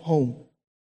glorious home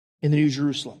in the New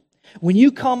Jerusalem. When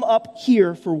you come up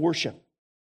here for worship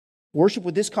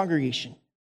with this congregation,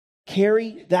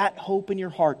 carry that hope in your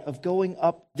heart of going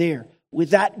up there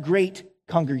with that great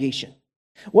congregation.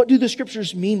 What do the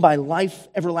Scriptures mean by life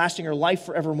everlasting or life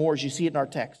forevermore as you see it in our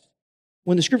text?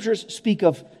 When the Scriptures speak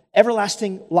of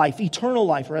everlasting life, eternal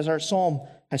life, or as our psalm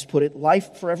has put it,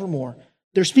 life forevermore,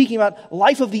 they're speaking about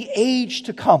life of the age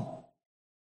to come,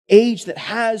 age that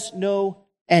has no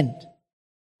end.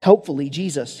 Helpfully,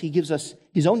 Jesus, he gives us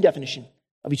his own definition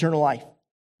of eternal life.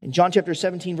 In John chapter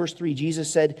 17, verse 3, Jesus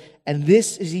said, "And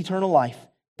this is eternal life,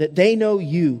 that they know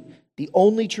you, the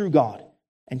only true God,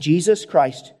 and Jesus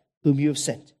Christ, whom you have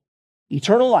sent."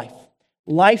 Eternal life,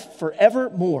 life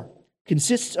forevermore,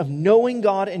 consists of knowing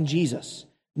God and Jesus.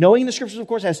 Knowing the Scriptures, of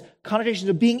course, has connotations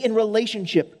of being in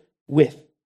relationship with,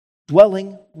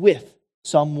 dwelling with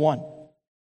someone.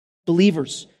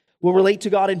 Believers will relate to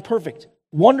God in perfect,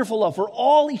 wonderful love for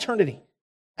all eternity.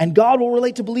 And God will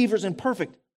relate to believers in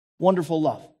perfect, wonderful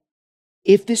love.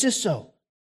 If this is so,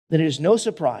 then it is no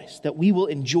surprise that we will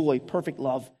enjoy perfect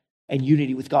love and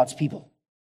unity with God's people.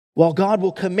 While God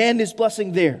will command his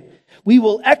blessing there, we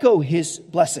will echo his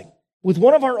blessing with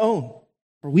one of our own.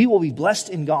 For we will be blessed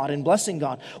in God and blessing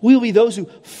God. We will be those who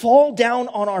fall down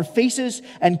on our faces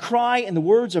and cry in the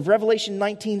words of Revelation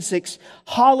 19:6,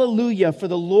 "Hallelujah, for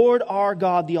the Lord our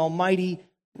God, the Almighty,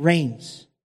 reigns."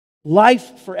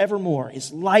 Life forevermore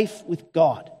is life with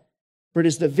God, for it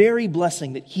is the very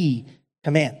blessing that he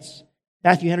commands.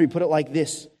 Matthew Henry put it like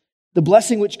this: "The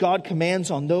blessing which God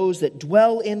commands on those that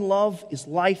dwell in love is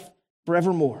life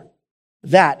forevermore.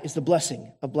 That is the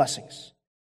blessing of blessings.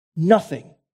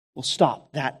 Nothing will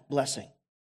stop that blessing."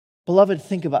 Beloved,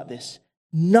 think about this.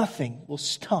 Nothing will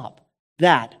stop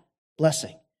that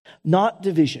blessing. Not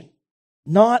division,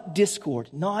 not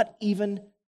discord, not even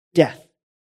death.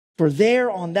 For there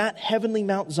on that heavenly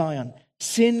Mount Zion,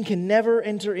 sin can never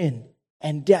enter in,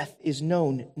 and death is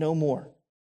known no more.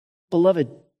 Beloved,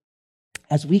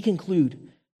 as we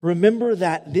conclude, remember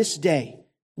that this day,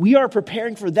 we are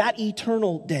preparing for that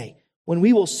eternal day when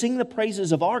we will sing the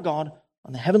praises of our God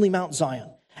on the heavenly Mount Zion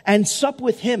and sup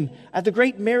with him at the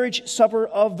great marriage supper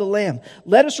of the Lamb.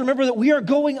 Let us remember that we are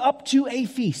going up to a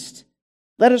feast.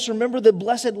 Let us remember the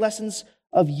blessed lessons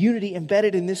of unity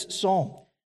embedded in this psalm.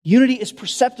 Unity is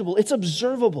perceptible, it's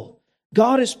observable.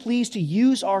 God is pleased to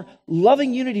use our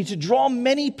loving unity to draw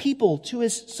many people to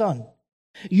his Son.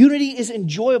 Unity is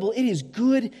enjoyable, it is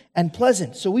good and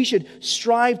pleasant, so we should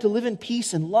strive to live in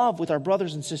peace and love with our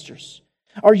brothers and sisters.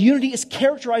 Our unity is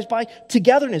characterized by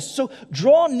togetherness, so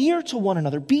draw near to one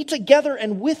another, be together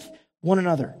and with one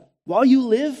another. While you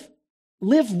live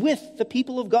with the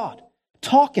people of God.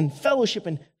 Talk and fellowship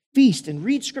and feast and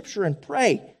read Scripture and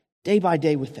pray day by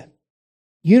day with them.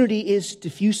 Unity is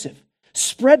diffusive.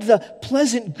 Spread the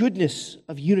pleasant goodness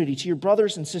of unity to your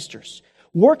brothers and sisters.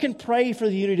 Work and pray for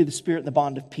the unity of the Spirit and the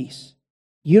bond of peace.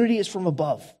 Unity is from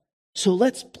above, so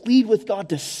let's plead with God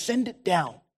to send it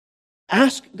down.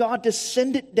 Ask God to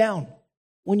send it down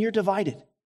when you're divided.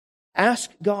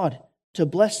 Ask God to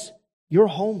bless your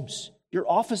homes, your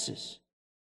offices,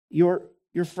 your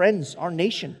friends, our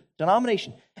nation,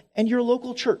 denomination, and your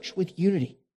local church with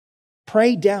unity.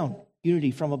 Pray down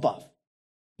unity from above.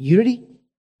 Unity,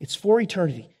 it's for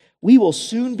eternity. We will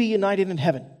soon be united in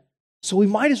heaven, so we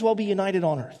might as well be united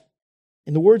on earth.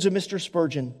 In the words of Mr.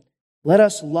 Spurgeon, let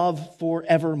us love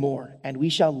forevermore, and we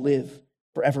shall live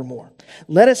forevermore.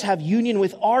 Let us have union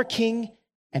with our King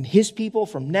and his people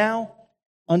from now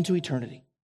unto eternity.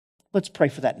 Let's pray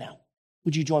for that now.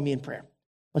 Would you join me in prayer?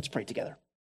 Let's pray together.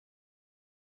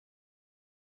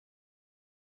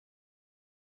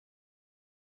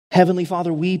 Heavenly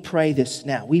Father, we pray this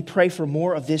now. We pray for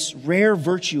more of this rare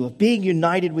virtue of being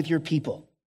united with your people.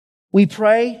 We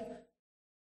pray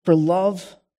for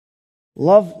love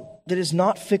that is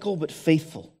not fickle but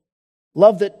faithful.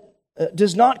 Love that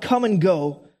does not come and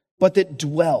go, but that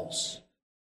dwells.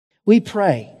 We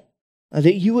pray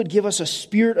that you would give us a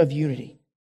spirit of unity,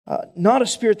 not a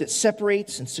spirit that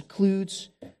separates and secludes,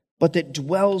 but that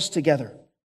dwells together.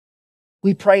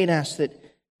 We pray and ask that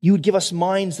you would give us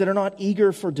minds that are not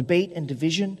eager for debate and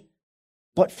division,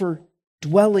 but for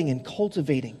dwelling and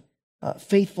cultivating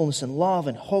faithfulness and love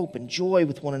and hope and joy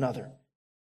with one another.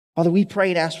 Father, we pray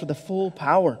and ask for the full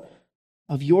power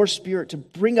of your Spirit to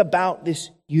bring about this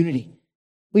unity.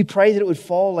 We pray that it would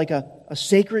fall like a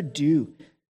sacred dew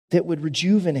that would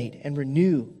rejuvenate and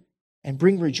renew and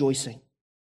bring rejoicing.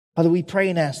 Father, we pray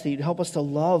and ask that you'd help us to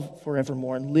love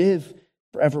forevermore and live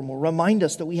forevermore. Remind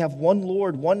us that we have one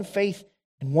Lord, one faith,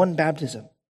 and one baptism.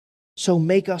 So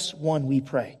make us one, we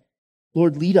pray.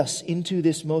 Lord, lead us into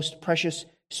this most precious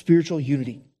spiritual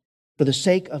unity for the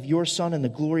sake of your Son and the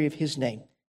glory of his name.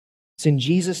 It's in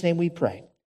Jesus' name we pray.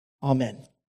 Amen.